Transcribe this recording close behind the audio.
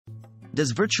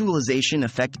Does virtualization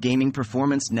affect gaming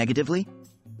performance negatively?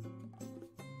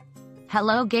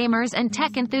 Hello gamers and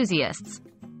tech enthusiasts!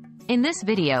 In this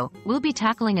video, we'll be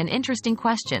tackling an interesting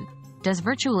question. Does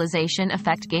virtualization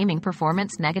affect gaming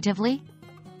performance negatively?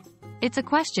 It's a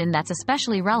question that's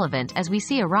especially relevant as we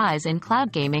see a rise in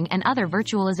cloud gaming and other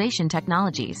virtualization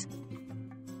technologies.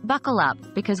 Buckle up,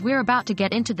 because we're about to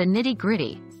get into the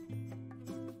nitty-gritty.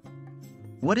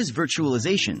 What is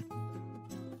virtualization?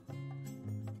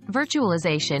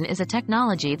 Virtualization is a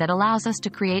technology that allows us to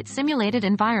create simulated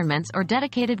environments or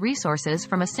dedicated resources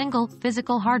from a single,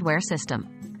 physical hardware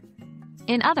system.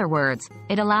 In other words,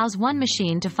 it allows one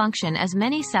machine to function as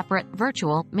many separate,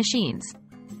 virtual, machines.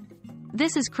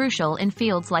 This is crucial in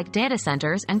fields like data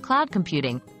centers and cloud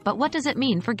computing, but what does it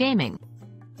mean for gaming?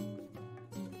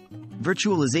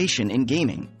 Virtualization in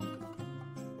gaming.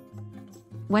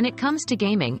 When it comes to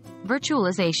gaming,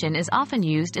 virtualization is often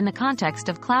used in the context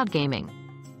of cloud gaming.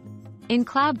 In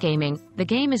cloud gaming, the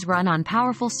game is run on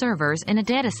powerful servers in a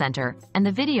data center, and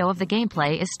the video of the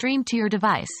gameplay is streamed to your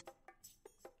device.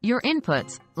 Your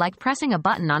inputs, like pressing a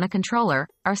button on a controller,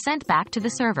 are sent back to the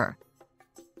server.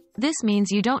 This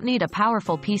means you don't need a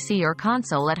powerful PC or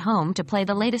console at home to play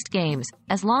the latest games,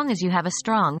 as long as you have a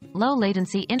strong,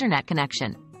 low-latency internet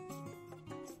connection.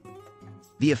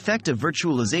 The effect of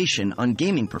virtualization on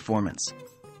gaming performance.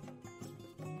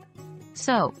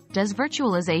 So, does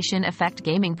virtualization affect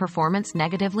gaming performance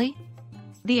negatively?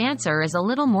 The answer is a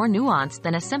little more nuanced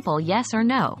than a simple yes or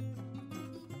no.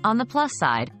 On the plus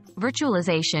side,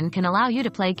 virtualization can allow you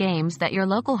to play games that your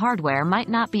local hardware might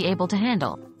not be able to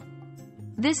handle.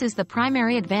 This is the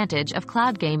primary advantage of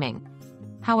cloud gaming.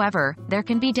 However, there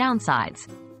can be downsides.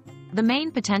 The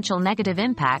main potential negative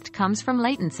impact comes from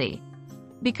latency.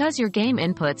 Because your game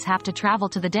inputs have to travel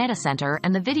to the data center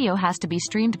and the video has to be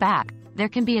streamed back, there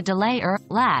can be a delay or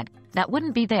lag that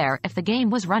wouldn't be there if the game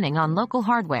was running on local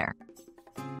hardware.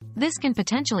 This can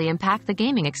potentially impact the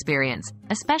gaming experience,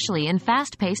 especially in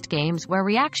fast-paced games where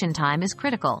reaction time is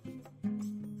critical.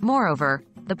 Moreover,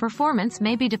 the performance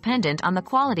may be dependent on the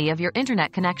quality of your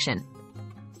internet connection.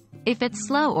 If it's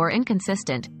slow or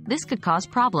inconsistent, this could cause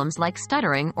problems like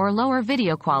stuttering or lower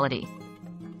video quality.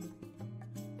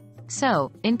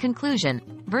 So, in conclusion,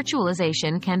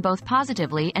 virtualization can both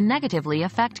positively and negatively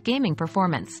affect gaming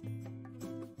performance.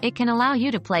 It can allow you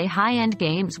to play high-end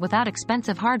games without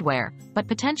expensive hardware, but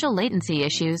potential latency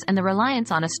issues and the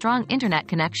reliance on a strong internet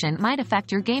connection might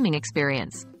affect your gaming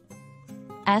experience.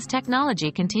 As technology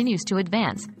continues to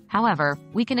advance, however,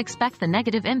 we can expect the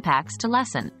negative impacts to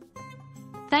lessen.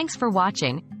 Thanks for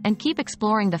watching, and keep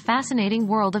exploring the fascinating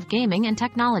world of gaming and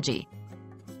technology.